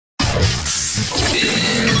From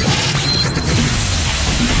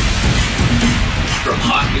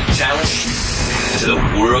hot new talent to the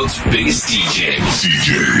world's biggest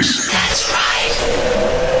DJs. That's right.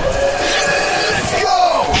 Let's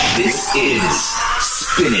go! This is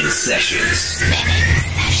Spinnin Sessions.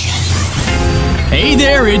 Hey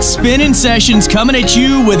there, it's Spinnin Sessions coming at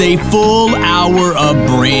you with a full hour of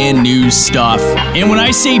brand new stuff. And when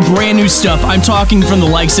I say brand new stuff, I'm talking from the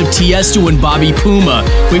likes of Tiësto and Puma.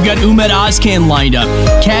 We've got Ummet Ozcan lined up,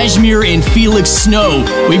 KSHMR and Felix Snow.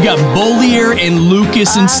 We've got Bolier and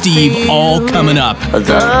Lucas and Steve all coming up.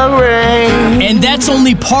 And that's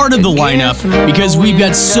only part of the lineup because we've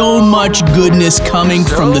got so much goodness coming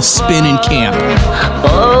from the Spinnin camp.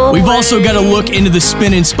 We've also got to look into the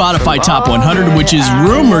Spinnin Spotify Top 100, which is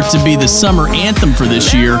rumored to be the summer anthem for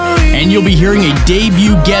this year. And you'll be hearing a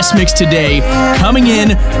debut guest mix today coming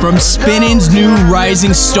in from Spinnin's new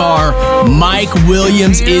rising star, Mike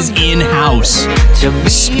Williams is in-house.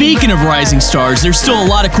 Speaking of rising stars, there's still a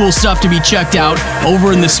lot of cool stuff to be checked out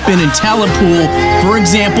over in the Spinnin talent pool. For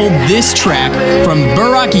example, this track from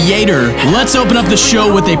Burak. Let's open up the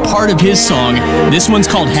show with a part of his song. This one's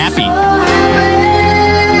called Happy.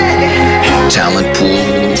 Talent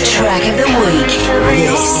pool. Track of the week.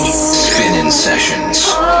 This is Spinnin Sessions.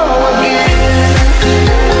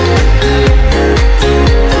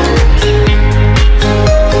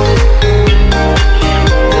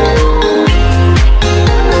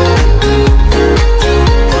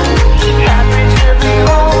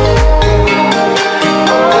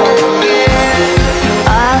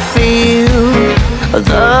 I feel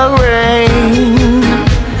the rain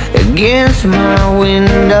against my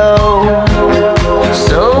window.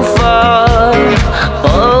 So far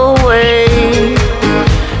away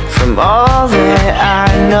from all that I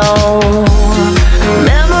know.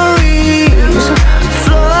 Memories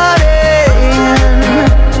flooding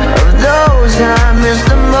of those I miss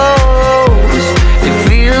the most. It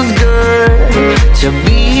feels good to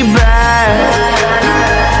be back.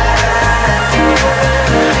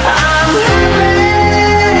 I'm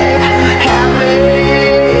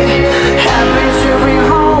happy to be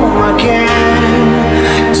home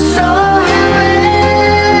again. So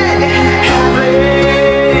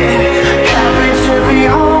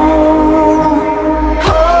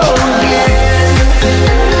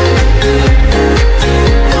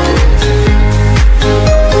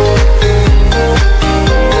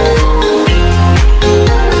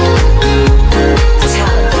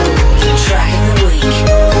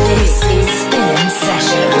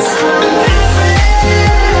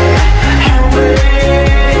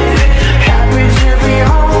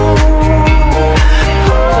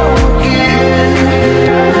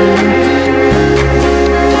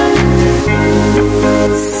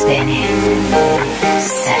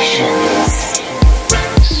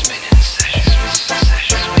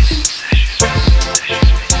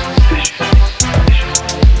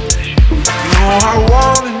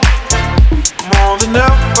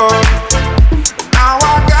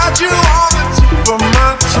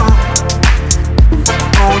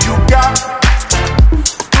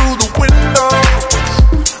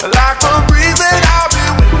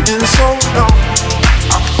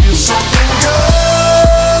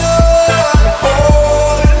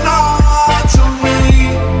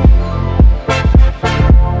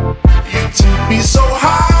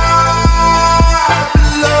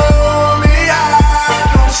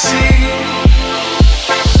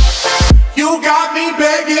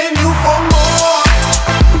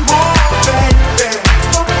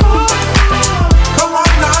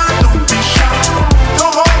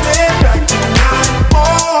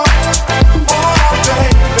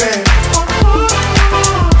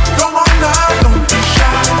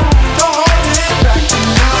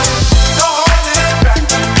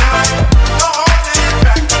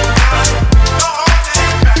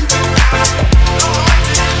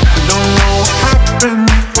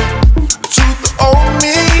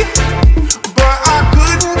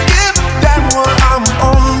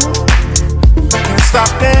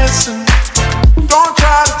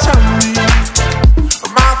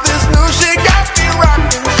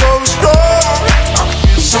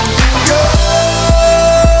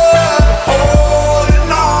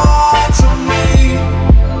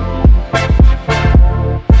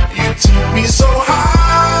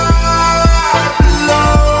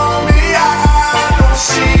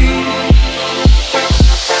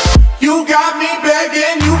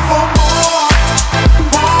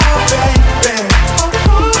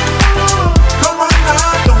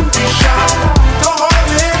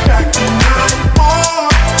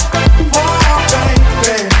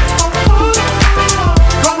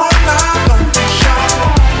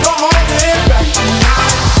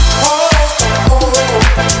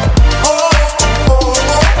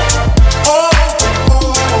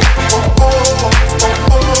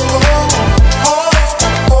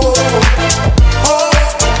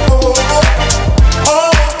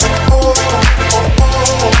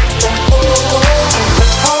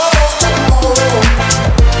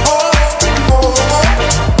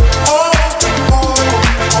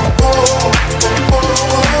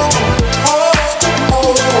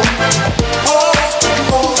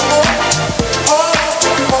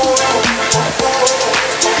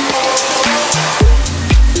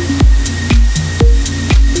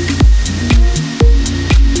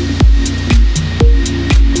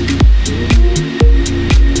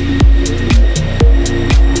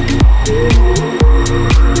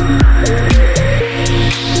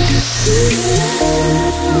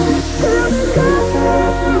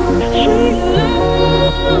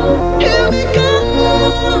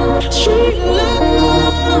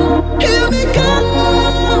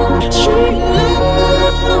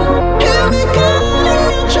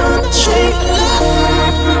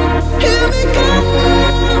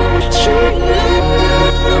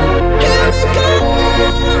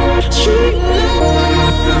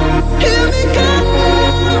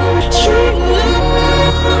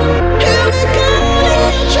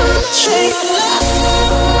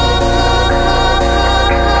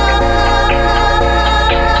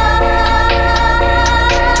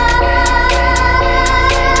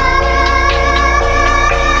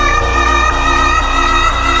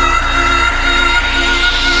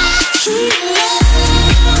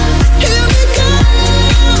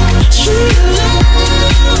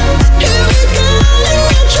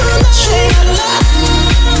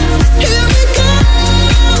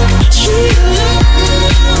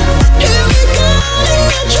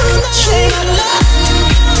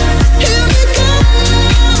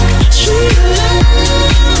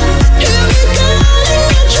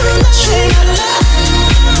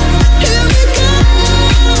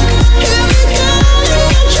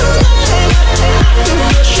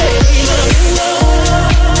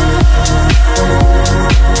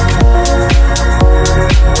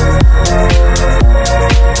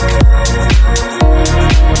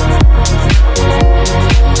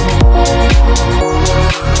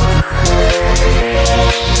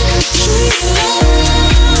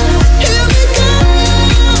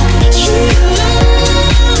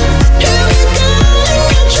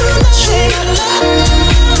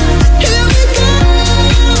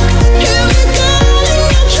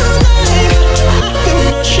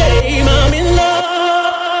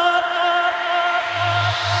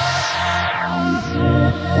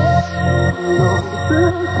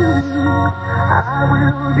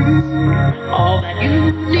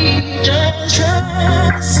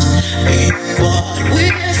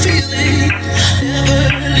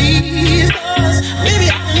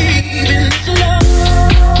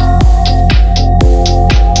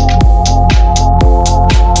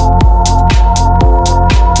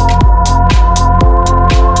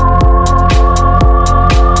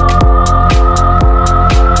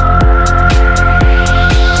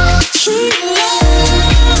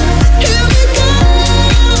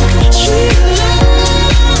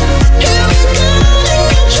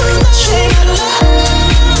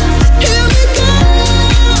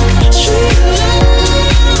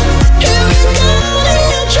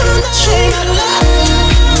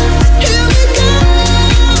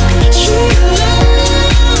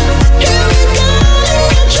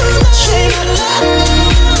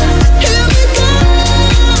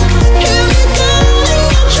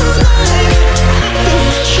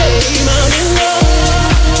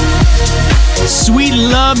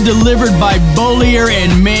delivered by Bolier,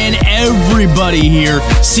 and man, everybody here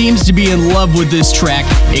seems to be in love with this track.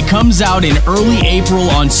 It comes out in early April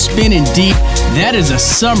on Spinnin Deep. That is a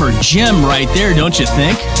summer gem right there, don't you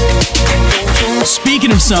think?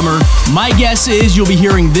 Speaking of summer, my guess is you'll be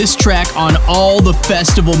hearing this track on all the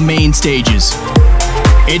festival main stages.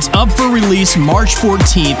 It's up for release March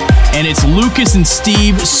 14th, and it's Lucas and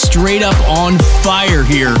Steve straight up on fire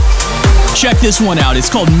here. Check this one out. It's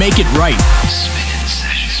called Make It Right.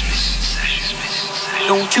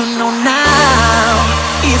 Don't you know now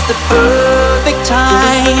is the perfect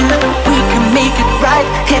time? We can make it right,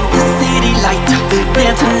 hit the city light.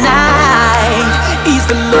 Then tonight is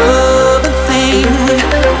the loving thing.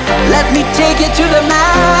 Let me take you to the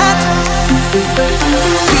mat.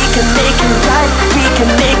 We can make it right, we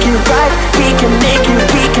can make it right, we can make it,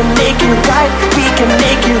 we can make it right, we can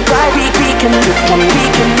make it right, we can make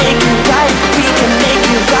it right, we can make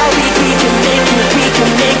it right, we can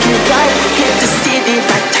make it right, hit the city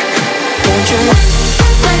right. Don't you want?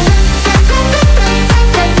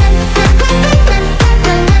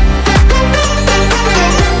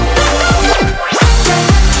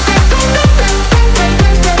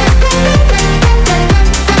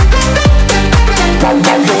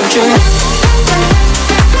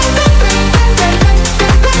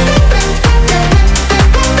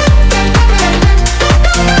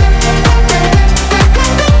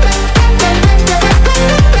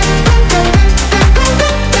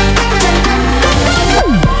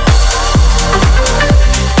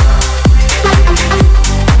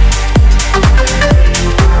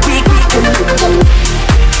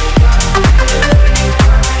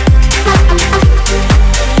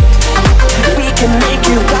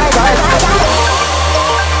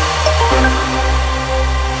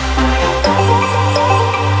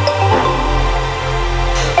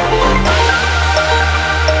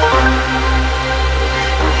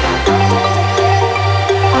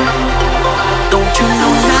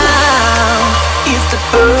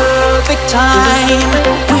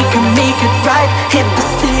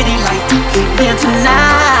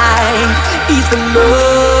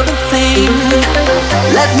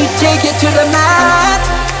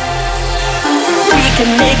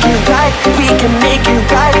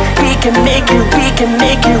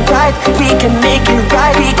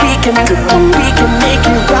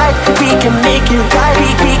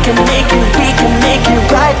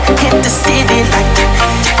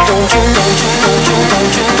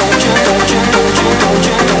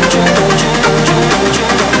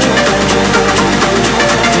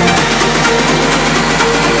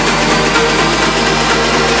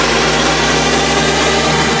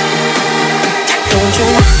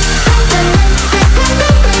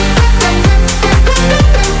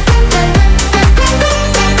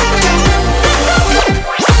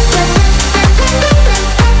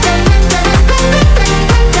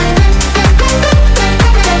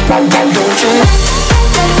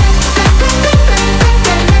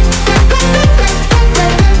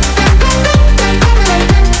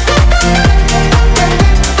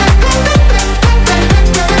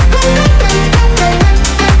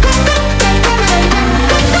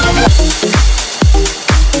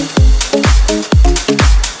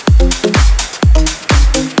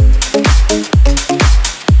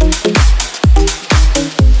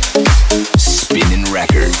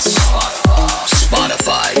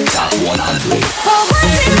 Spotify Top 100.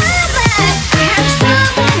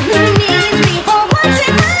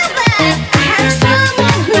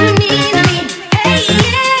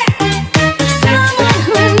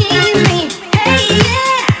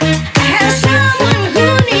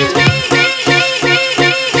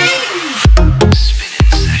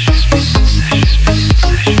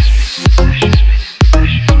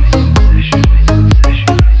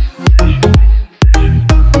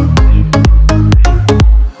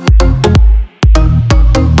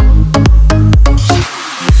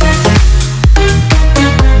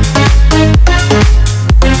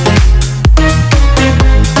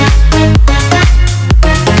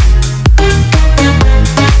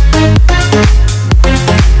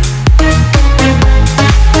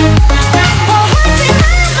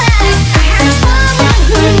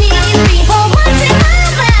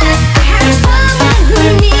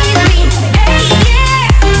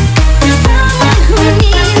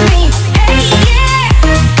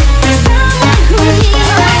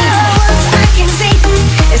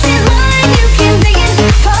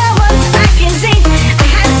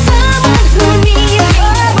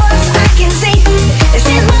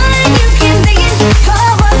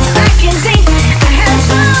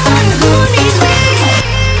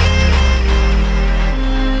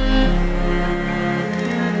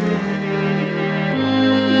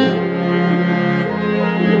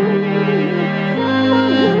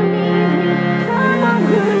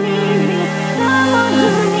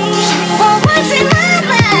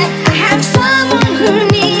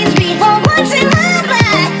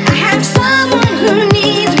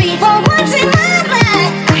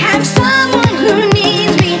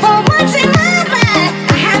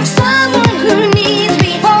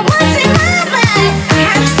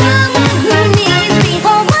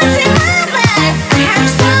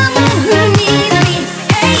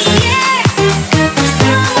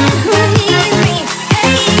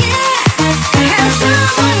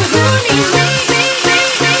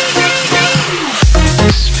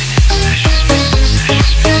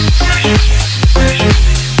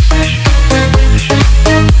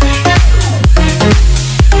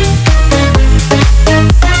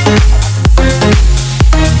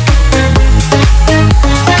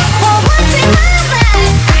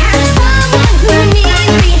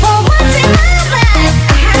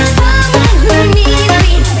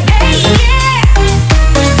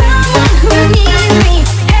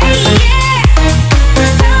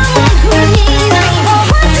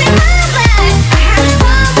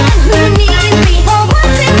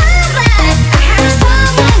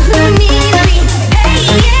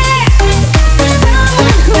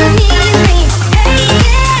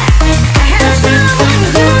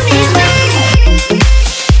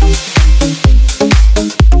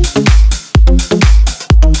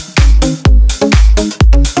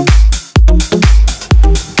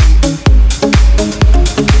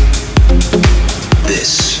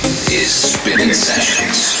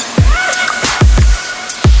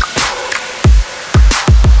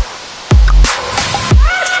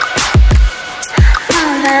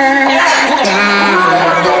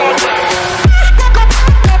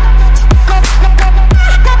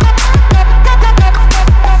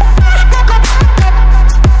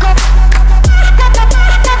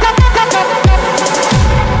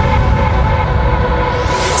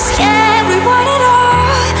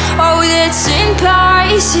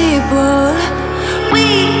 impossible. We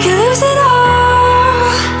can lose it all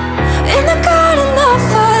in the garden of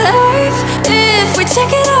our life. If we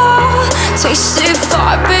take it all, tasted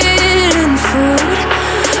forbidden fruit,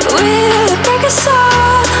 will it break us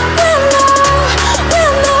all? We'll know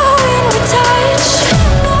when we touch.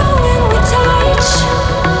 We'll know when we touch.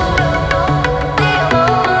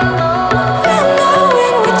 We'll know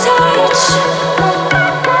when we touch.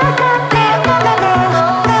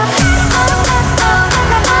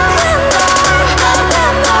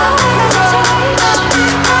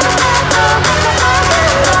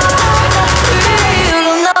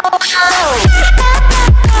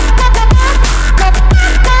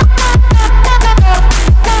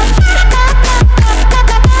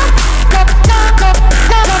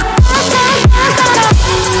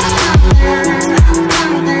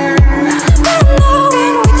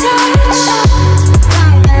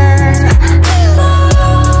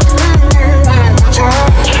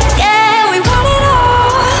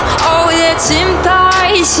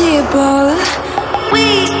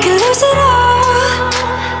 We can lose it all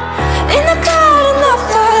in the garden of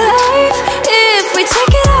our life. If we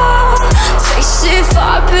take it all, tasted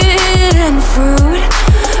forbidden fruit,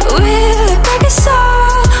 will it break us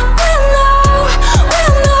all? We'll know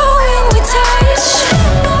when we touch.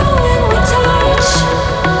 We'll know when we touch.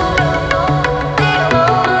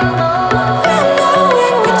 We'll know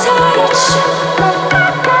when we touch.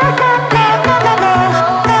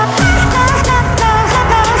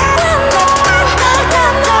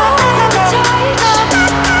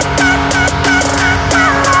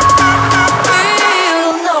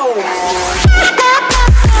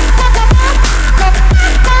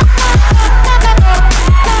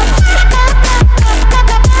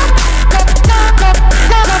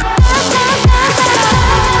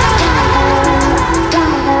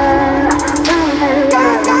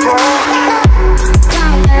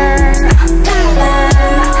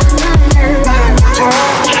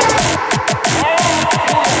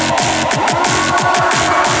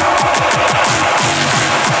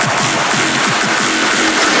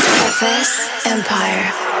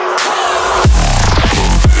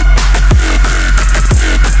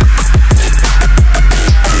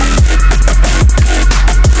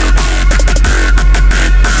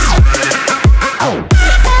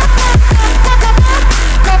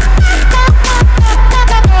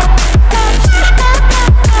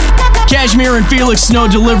 KSHMR and Felix Snow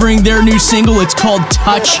delivering their new single. It's called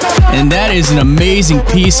Touch, and that is an amazing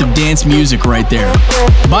piece of dance music right there.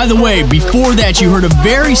 By the way, before that, you heard a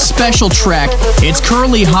very special track. It's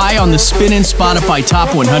currently high on the Spinnin Spotify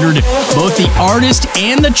Top 100. Both the artist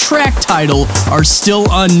and the track title are still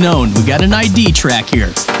unknown. We got an ID track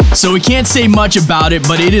here, so we can't say much about it,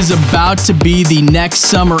 but it is about to be the next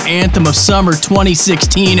summer anthem of summer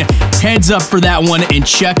 2016. Heads up for that one and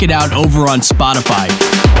check it out over on Spotify.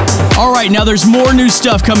 All right, now there's more new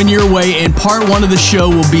stuff coming your way, and part one of the show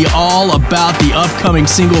will be all about the upcoming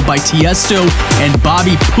single by Tiësto and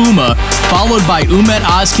Puma, followed by Ummet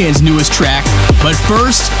Ozcan's newest track. But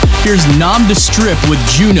first, here's Nom de Strip with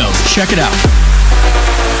Juno. Check it out.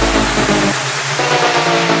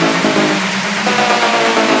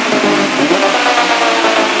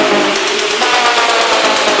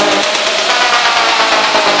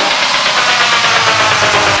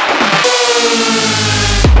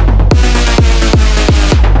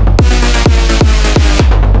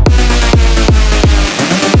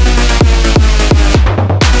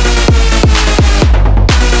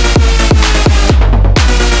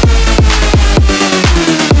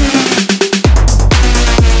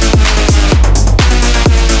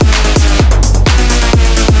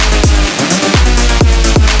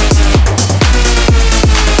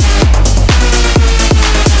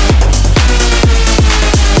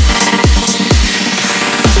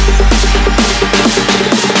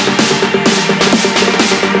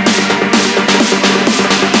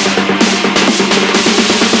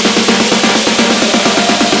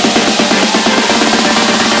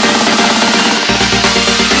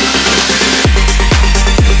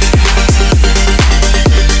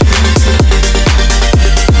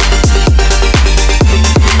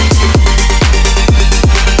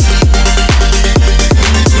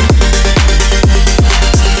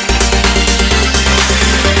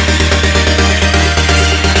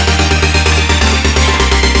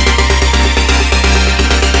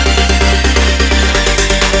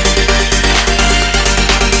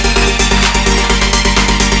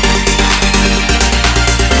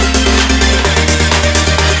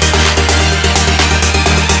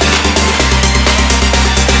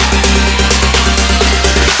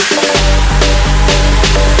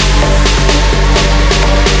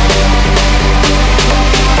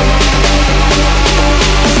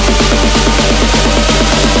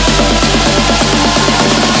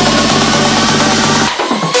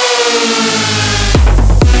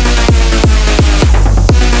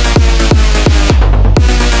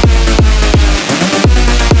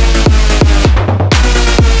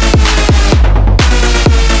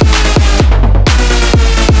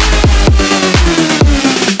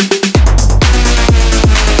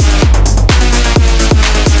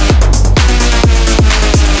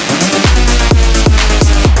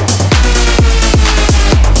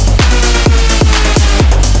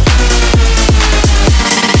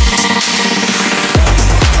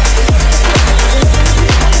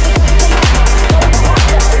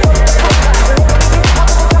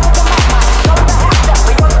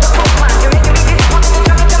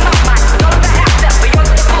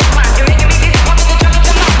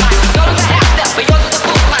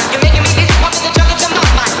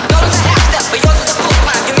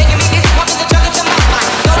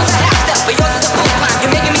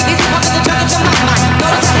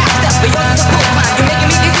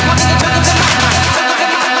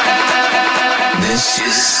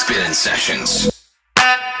 Sessions.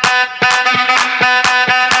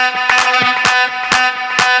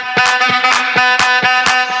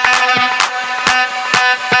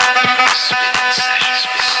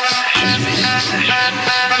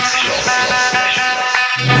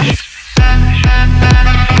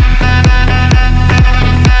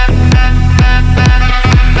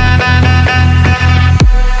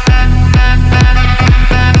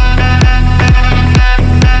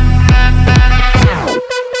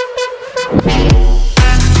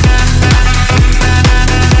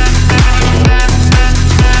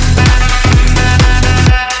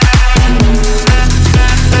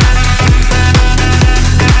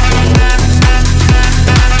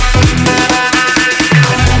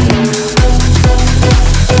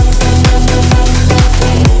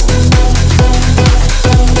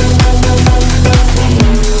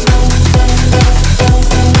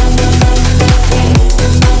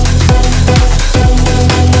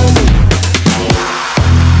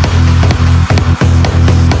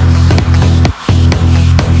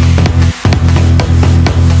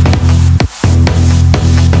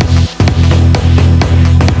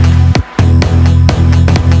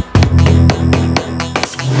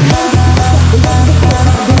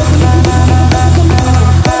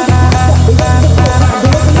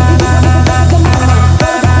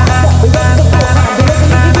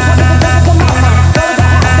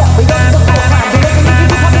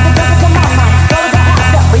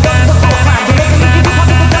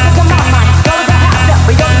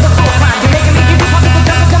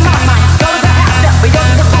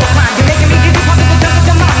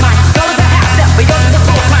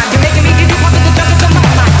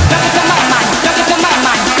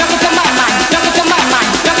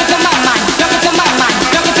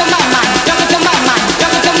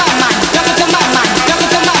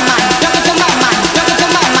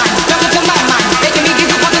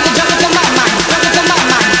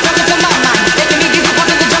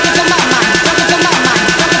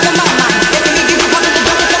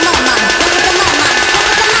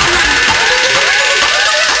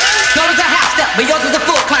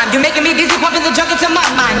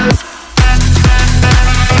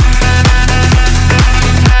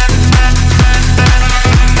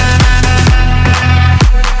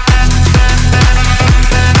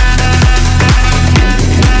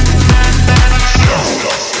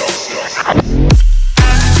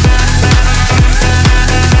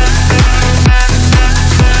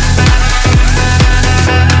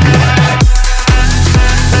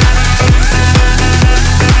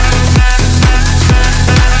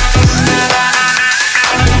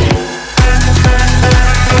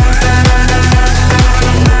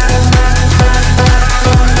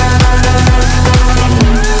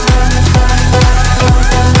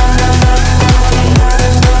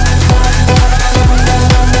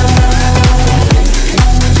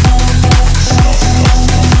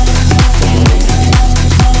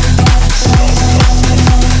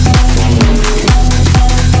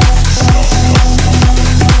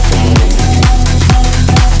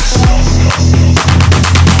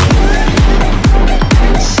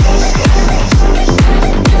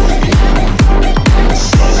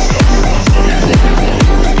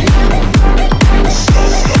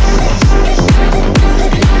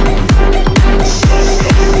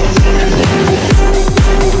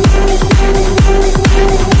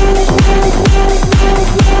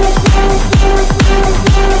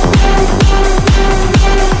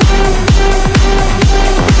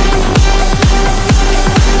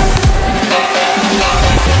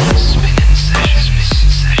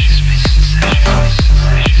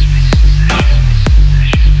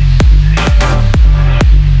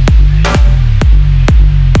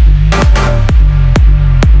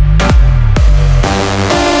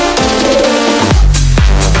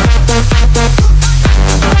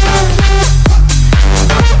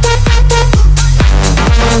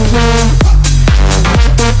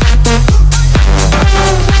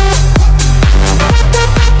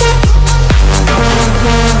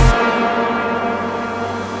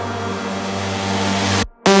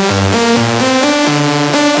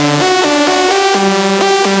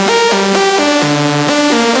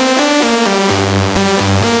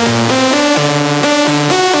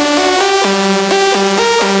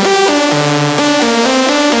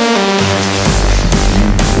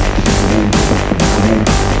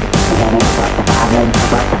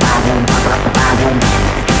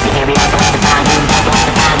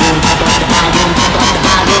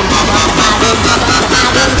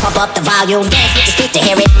 up the volume, dance with the speak to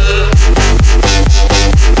hear it.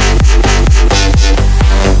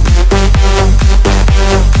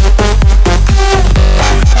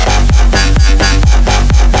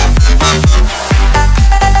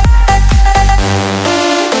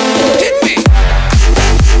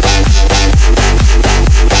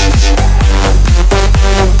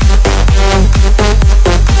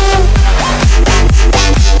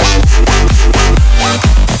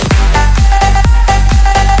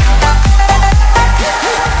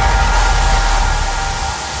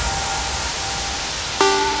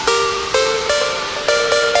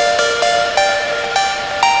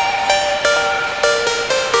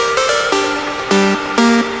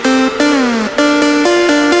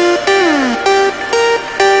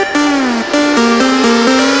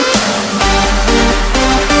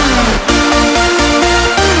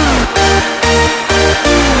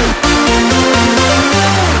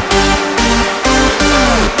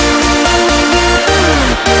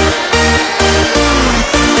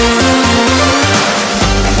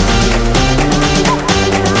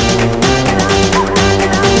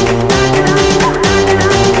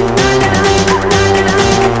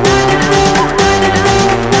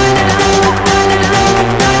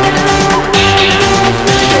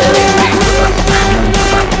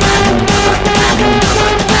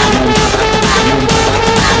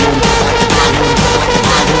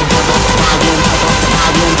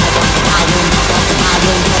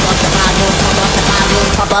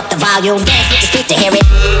 volume, dance with the speak to hear it.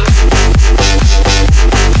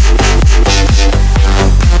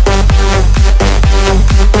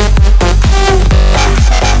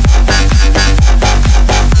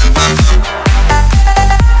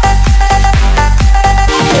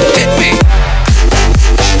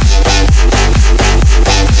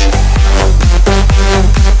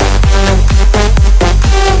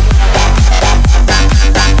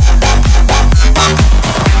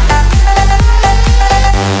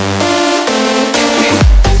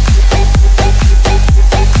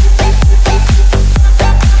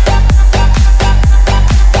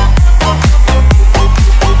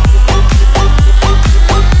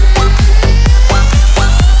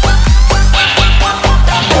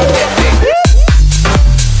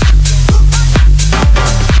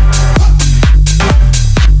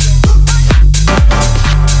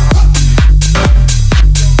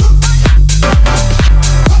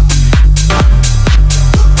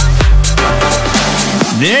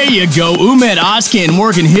 There you go, Ummet Ozcan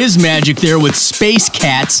working his magic there with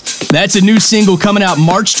SpaceCats. That's a new single coming out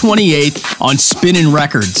March 28th on Spinnin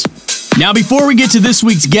Records. Now, before we get to this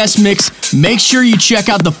week's guest mix, make sure you check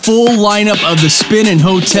out the full lineup of the Spinnin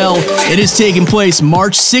Hotel. It is taking place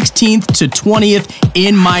March 16th to 20th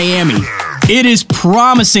in Miami. It is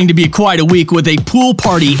promising to be quite a week with a pool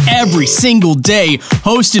party every single day,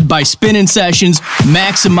 hosted by Spinnin Sessions,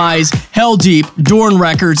 Maximize, Hell Deep, DOORN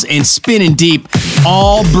Records, and Spinnin Deep,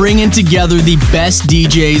 all bringing together the best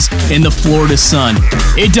DJs in the Florida sun.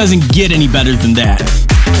 It doesn't get any better than that.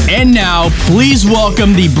 And now, please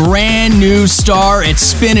welcome the brand new star at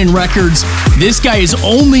Spinnin Records. This guy is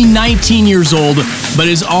only 19 years old, but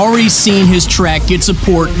has already seen his track get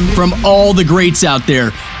support from all the greats out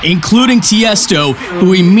there, including Tiësto,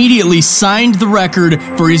 who immediately signed the record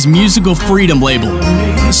for his Musical Freedom label.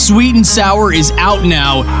 Sweet and Sour is out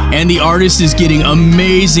now, and the artist is getting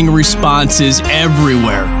amazing responses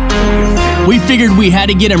everywhere. We figured we had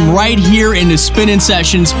to get him right here into Spinnin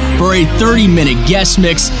Sessions for a 30-minute guest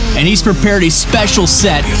mix, and he's prepared a special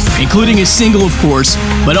set, including his single, of course,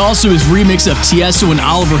 but also his remix of Tiësto and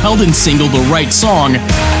Oliver Heldens' single, The Right Song.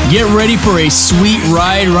 Get ready for a sweet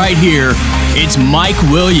ride right here. It's Mike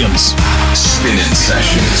Williams. Spinnin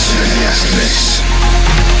Sessions guest mix.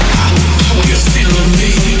 You're feeling me.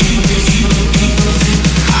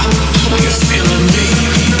 You're feeling me.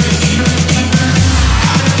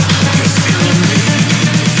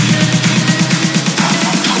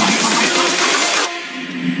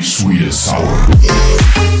 Sweet and sour.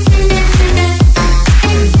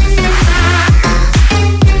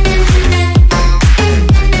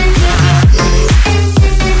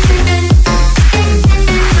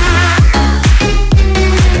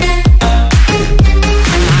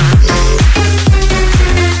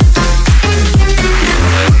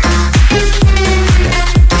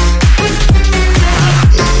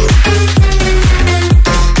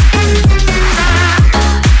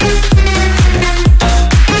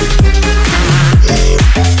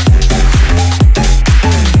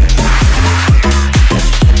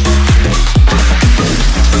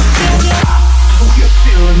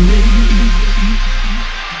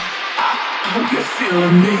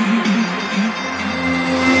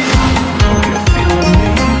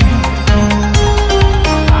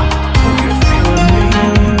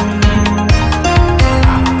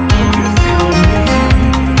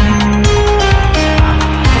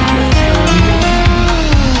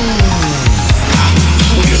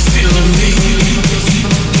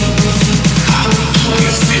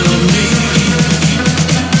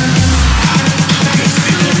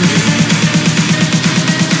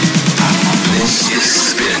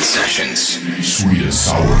 Sweet and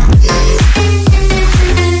sour.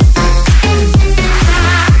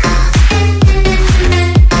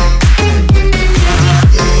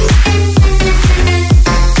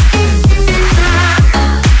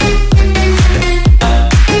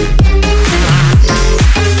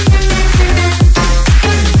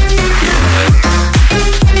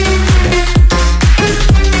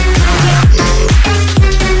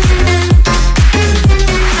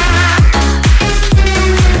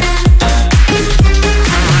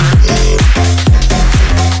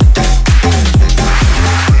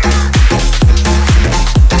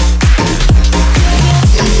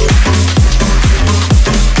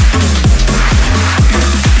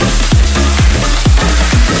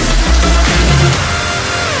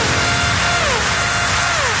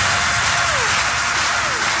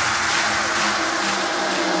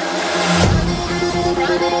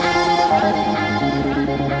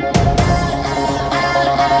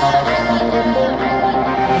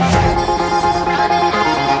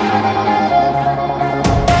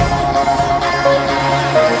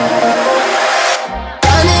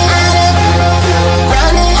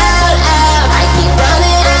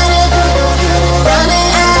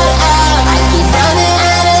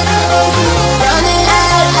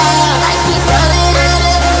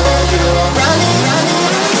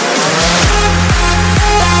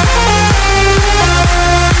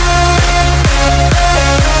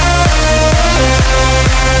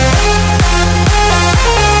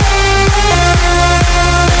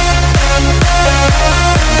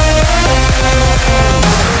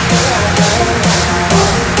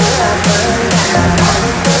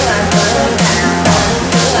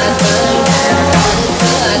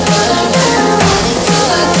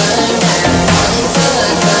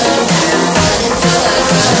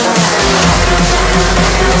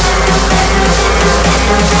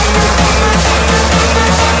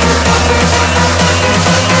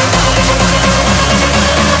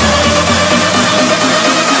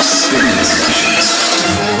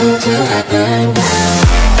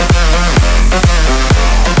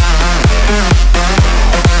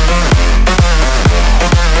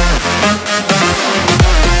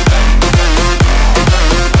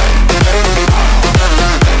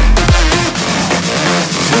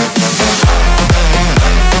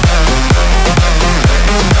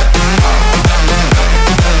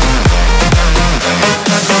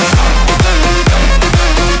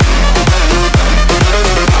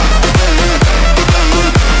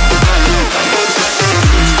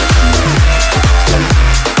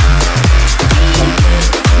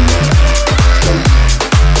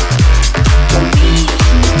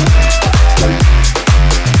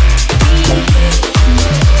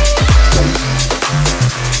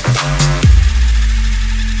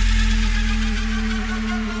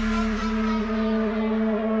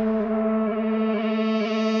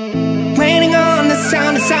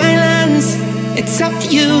 sound of silence. It's up to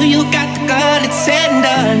you, you got the gun, it's said and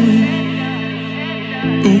done.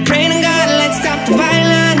 Praying to God, let's stop the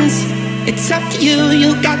violence. It's up to you,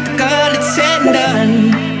 you got the gun, it's said and done.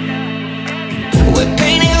 We're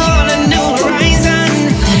painting on a new horizon.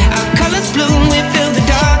 Our colors bloom, we fill the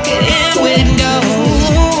dark and window.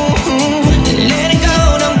 Let it go,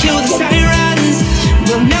 don't kill the sirens.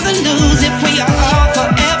 We'll never lose if we are all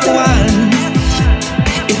forever one.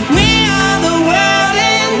 If we are the world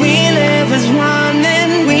and we live as one,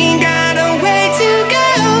 then we got a way to go.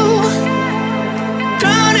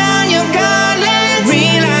 Throw down your gauntlet,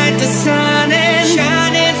 relight the sun and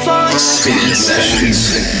shine it for you. Spinnin Sessions,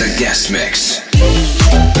 the guest mix.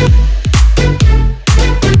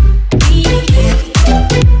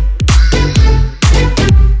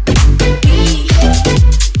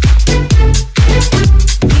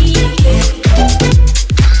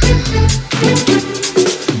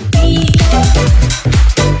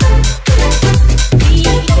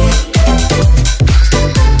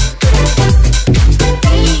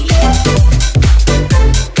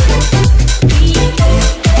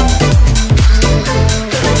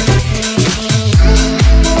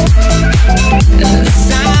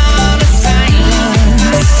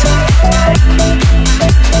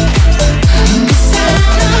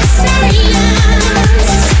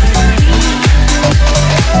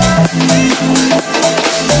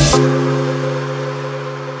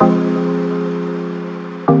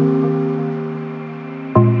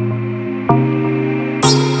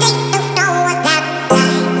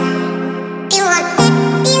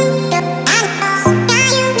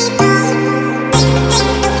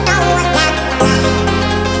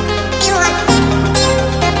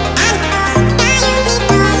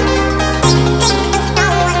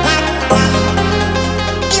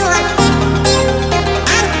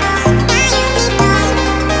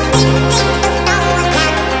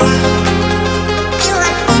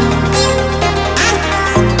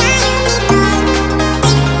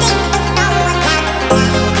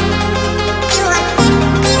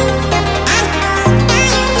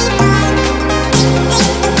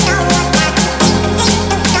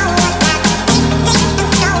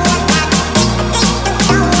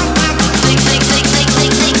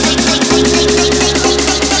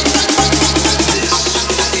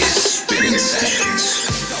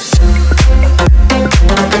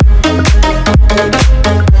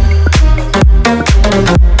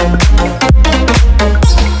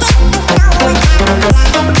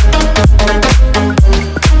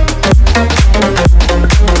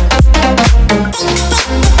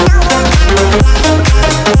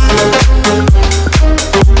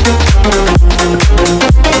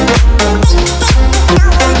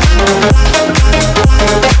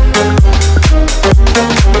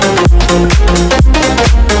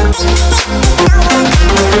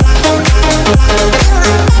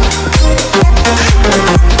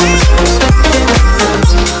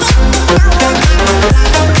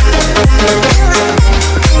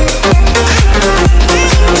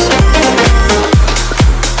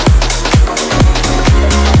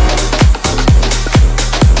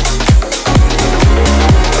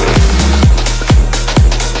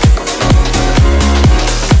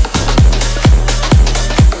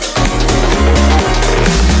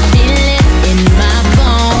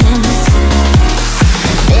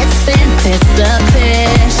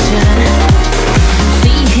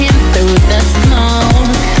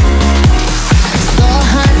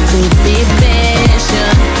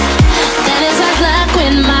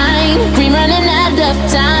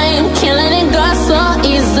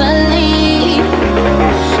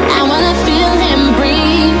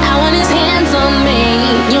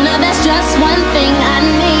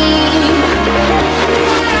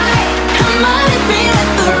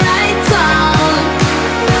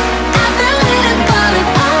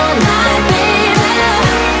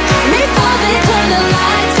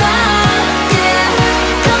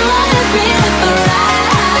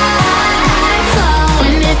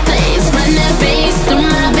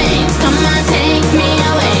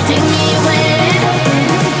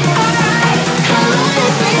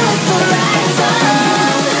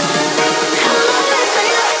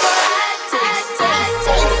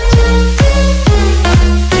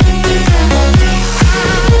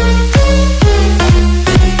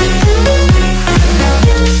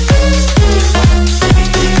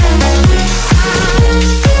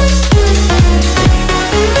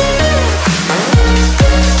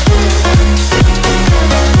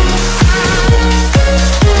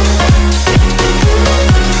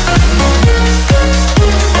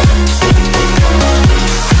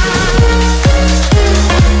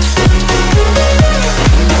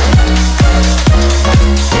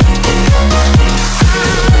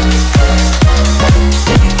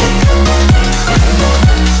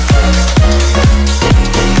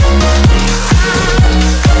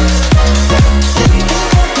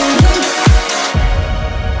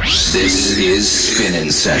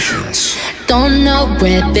 Spinnin Sessions. Don't know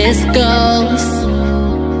where this goes.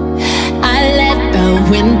 I let the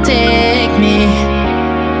wind take me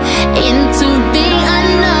into the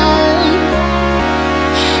unknown.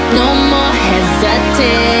 No more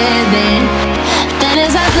hesitating. That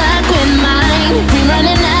is our luck with mine. We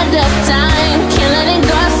running out of time. Can't let it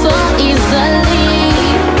go so easily.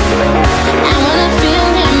 I wanna feel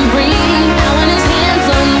him breathe. I want his hands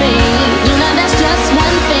on me. You know that's just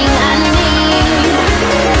one thing I need.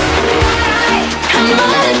 I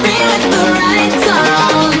might be with the right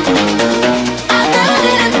song. I got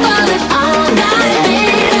it and fall it all night,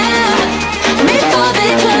 baby. Before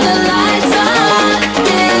they turn the lights on,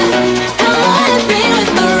 yeah. I might be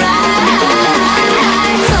with the right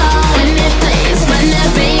song. When it plays, when that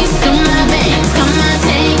bass through my veins, come on,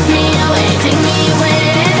 take me away, take me away.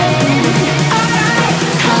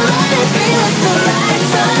 I wanna be with the right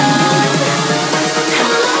song. I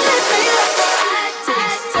wanna be with the right song.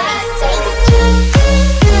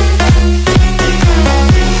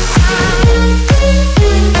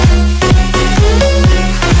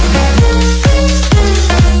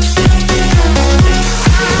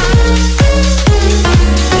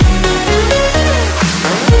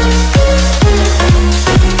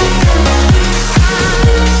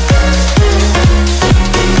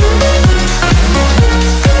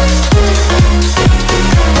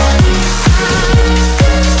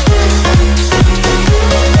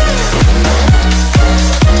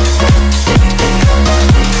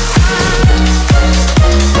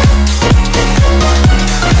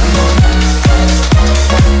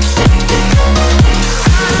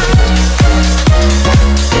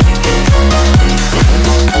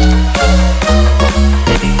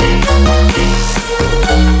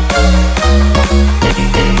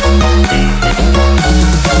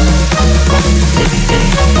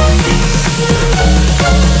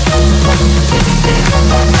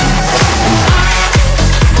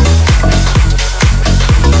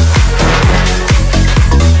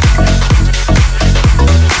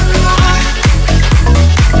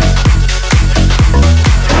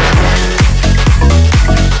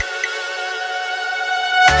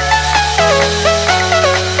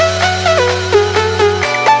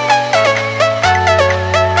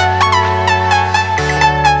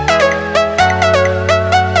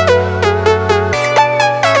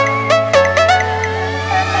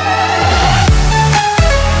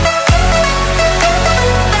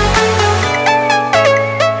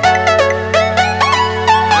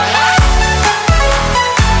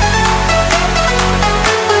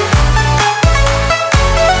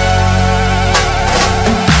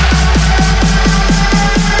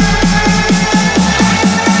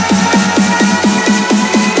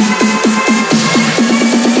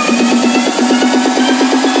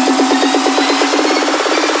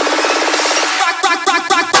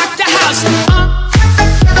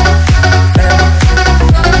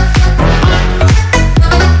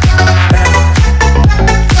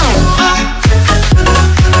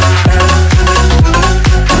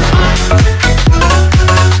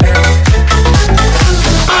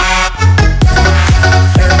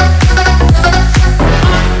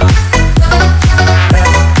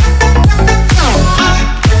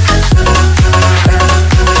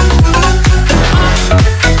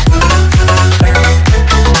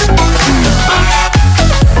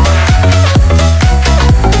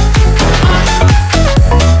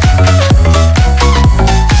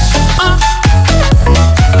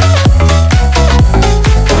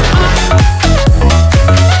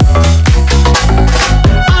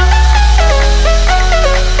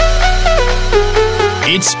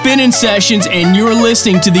 Spinnin Sessions, and you're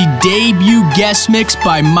listening to the debut guest mix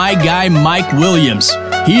by my guy Mike Williams.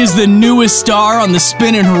 He is the newest star on the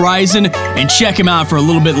Spinnin horizon, and check him out for a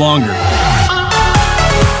little bit longer.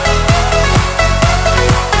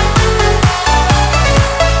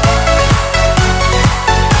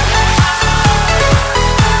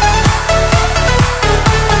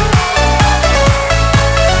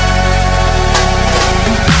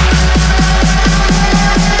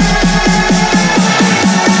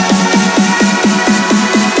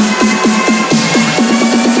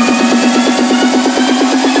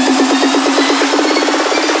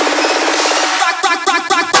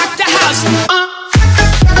 Rock the house.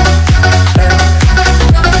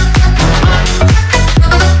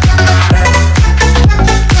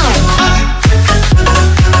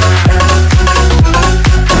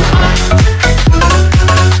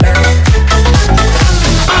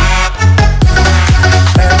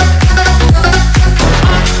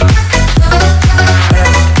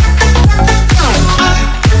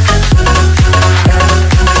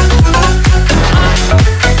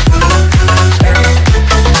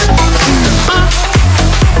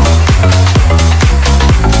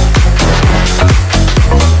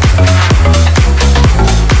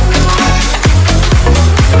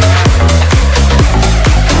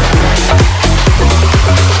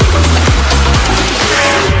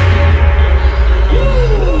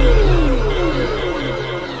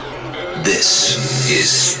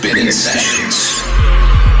 Spinnin Sessions.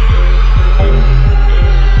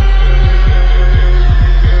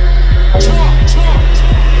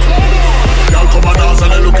 Y'all come and dance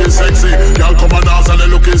and they looking sexy. Y'all come and dance and they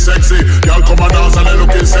looking sexy. Y'all come and dance and they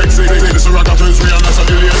looking sexy. This is Ratatouille's Rihanna, that's a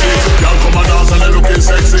lady. Y'all come and dance and they looking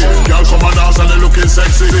sexy. Y'all come and dance and they looking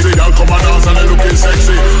sexy. Y'all come and dance and they looking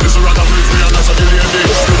sexy. This is Ratatouille's Rihanna, that's a lady.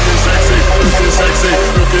 Looking sexy, looking sexy,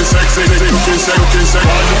 looking sexy, looking sexy, looking sexy.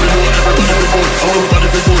 Everybody be good, everybody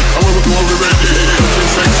be good. I want to do all we ready.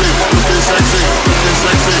 Looking sexy, looking sexy, looking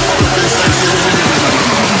sexy, looking sexy.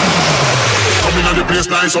 Coming on the place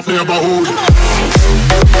nice up neighborhood.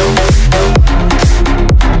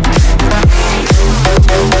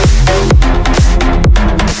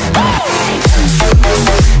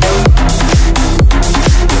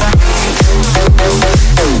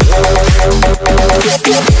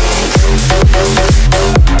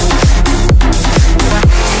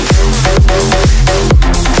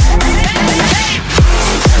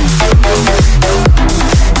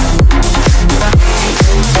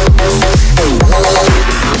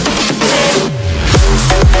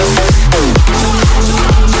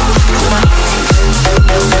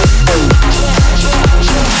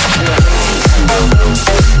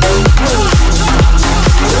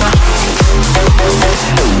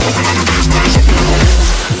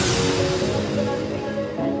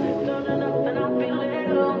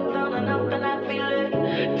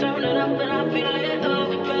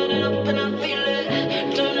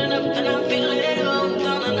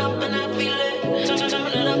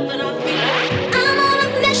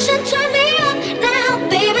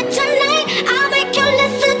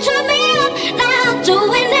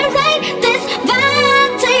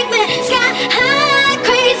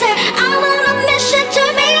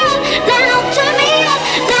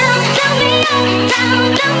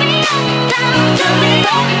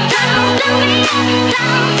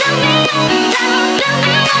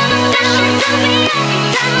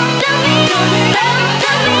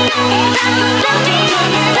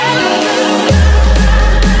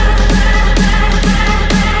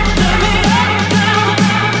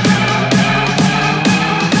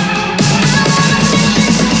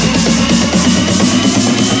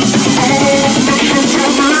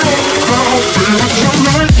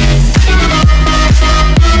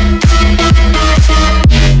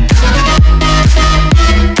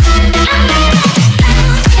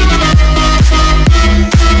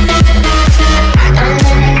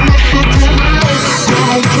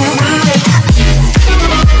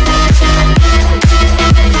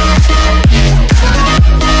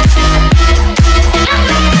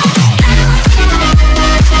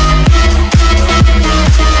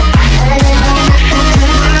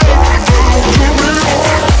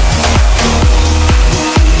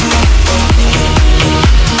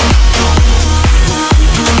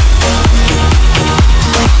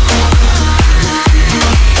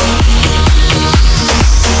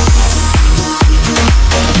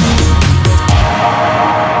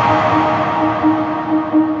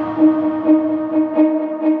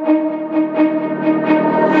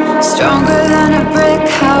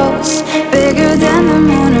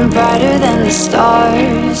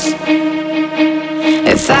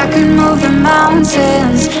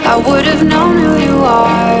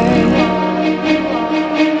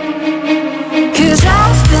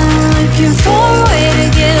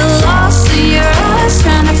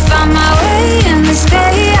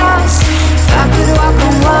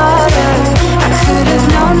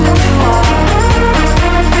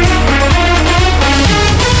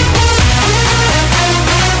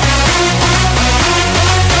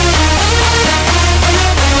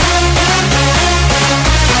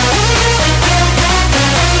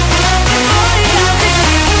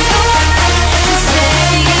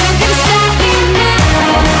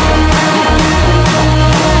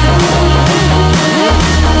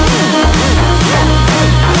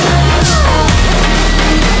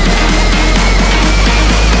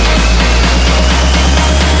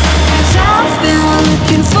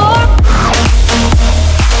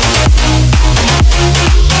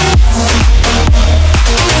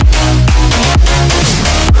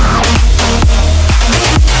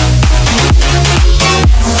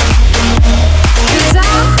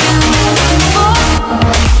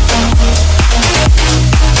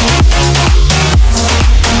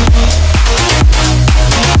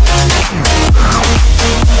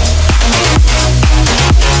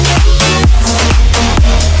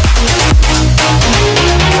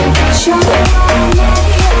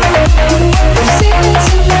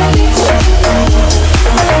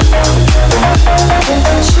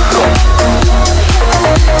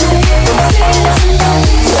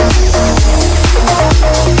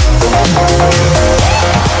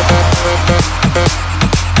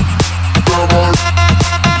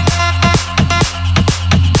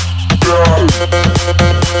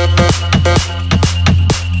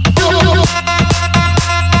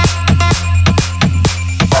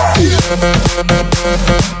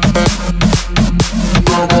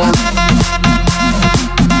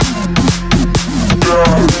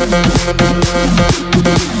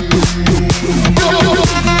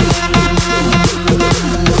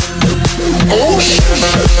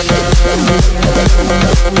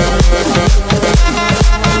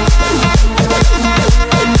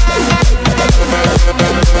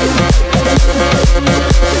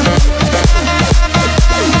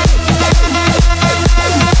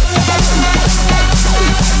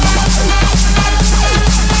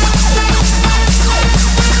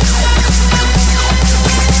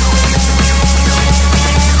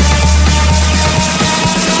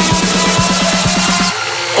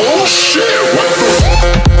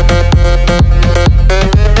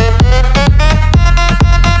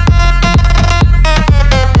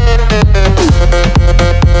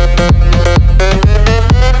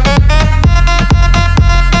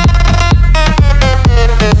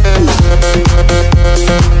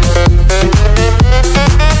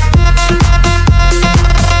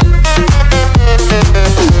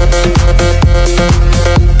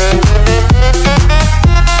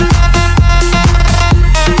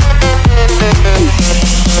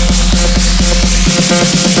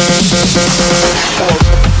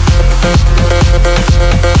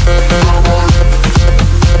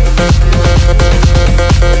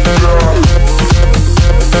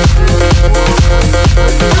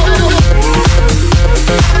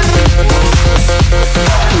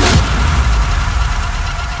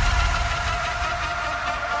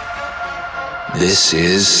 This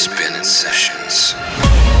is Spinnin Sessions.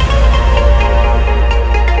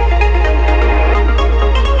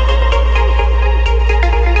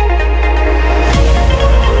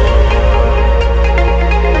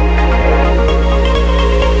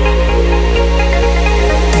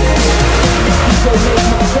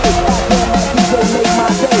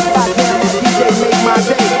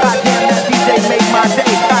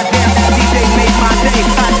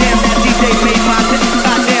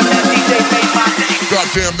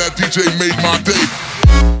 Goddamn, that DJ made my day.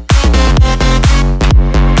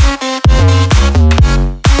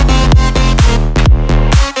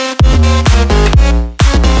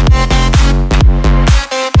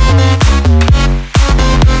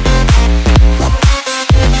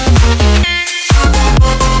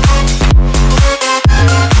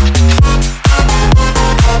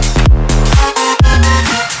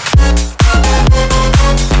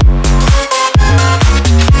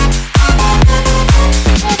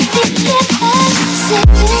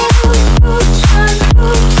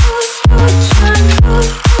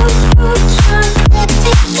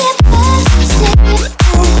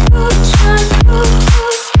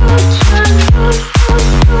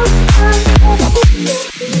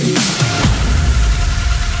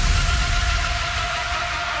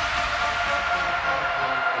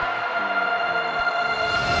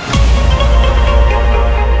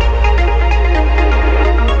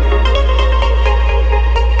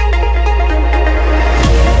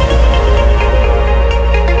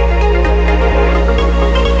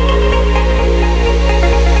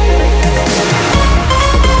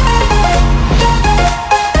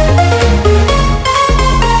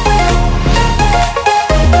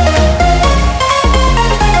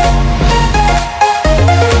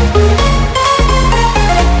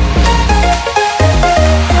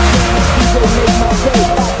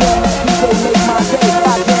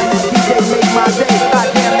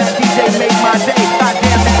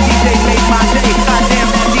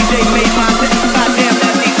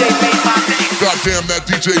 Goddamn, that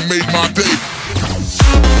DJ made my day.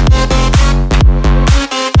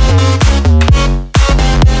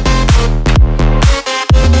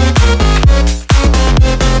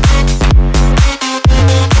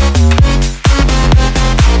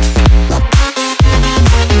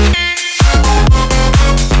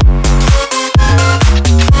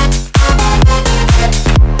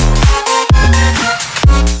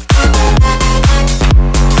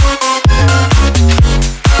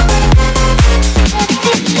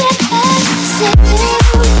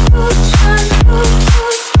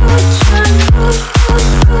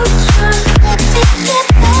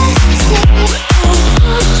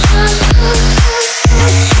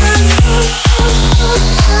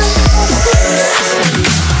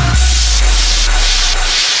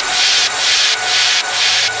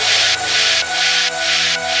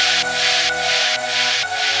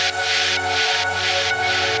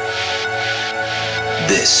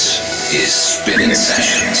 This is Spinnin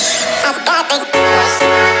Sessions.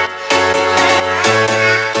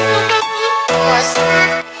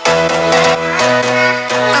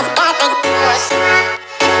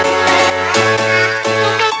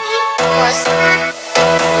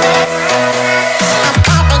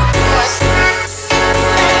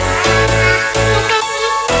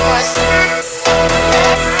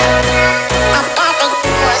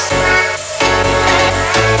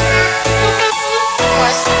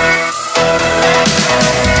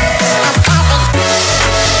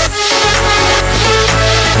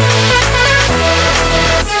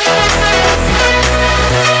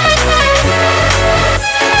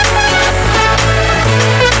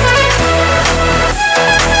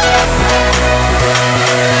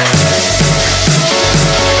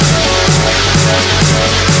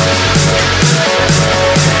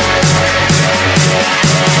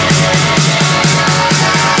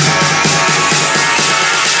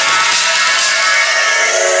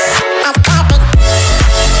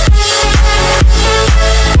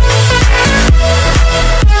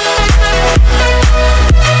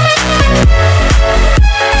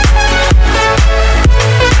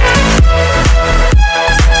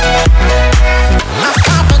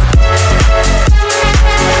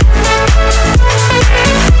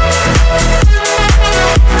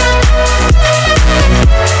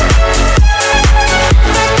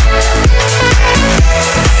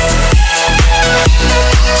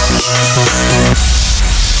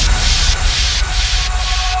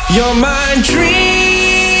 You're my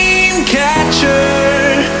dream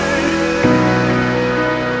catcher,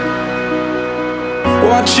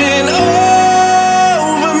 watching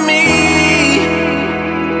over me.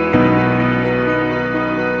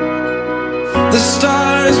 The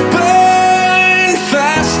stars burn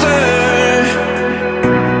faster.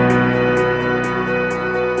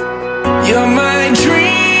 You're my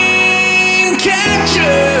dream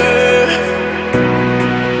catcher.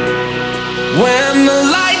 When the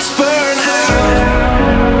lights burn out,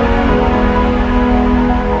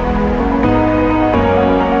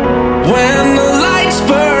 when the lights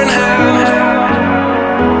burn out,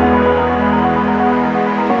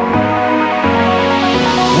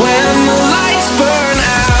 when the lights burn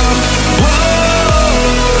out,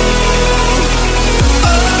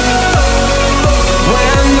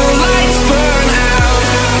 when the lights burn out,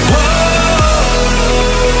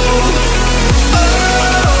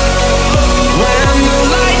 when the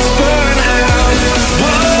lights burn out,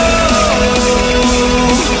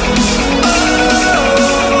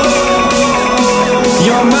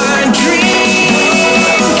 you're my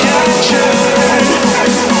dream catcher.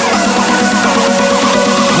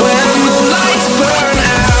 When the lights burn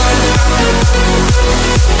out,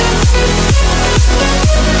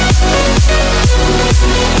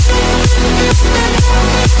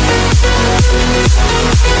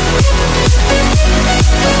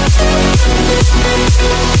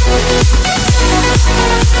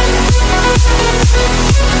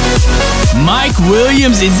 Mike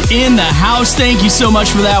Williams is in the house. Thank you so much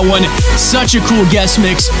for that one. Such a cool guest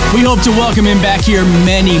mix. We hope to welcome him back here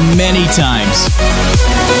many, many times.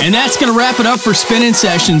 And that's going to wrap it up for Spinnin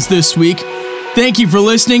Sessions this week. Thank you for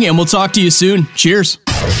listening, and we'll talk to you soon. Cheers.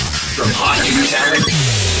 From hot new talent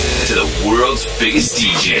to the world's biggest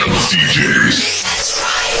DJs. That's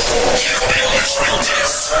right.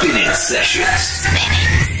 Spinnin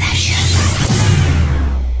Sessions.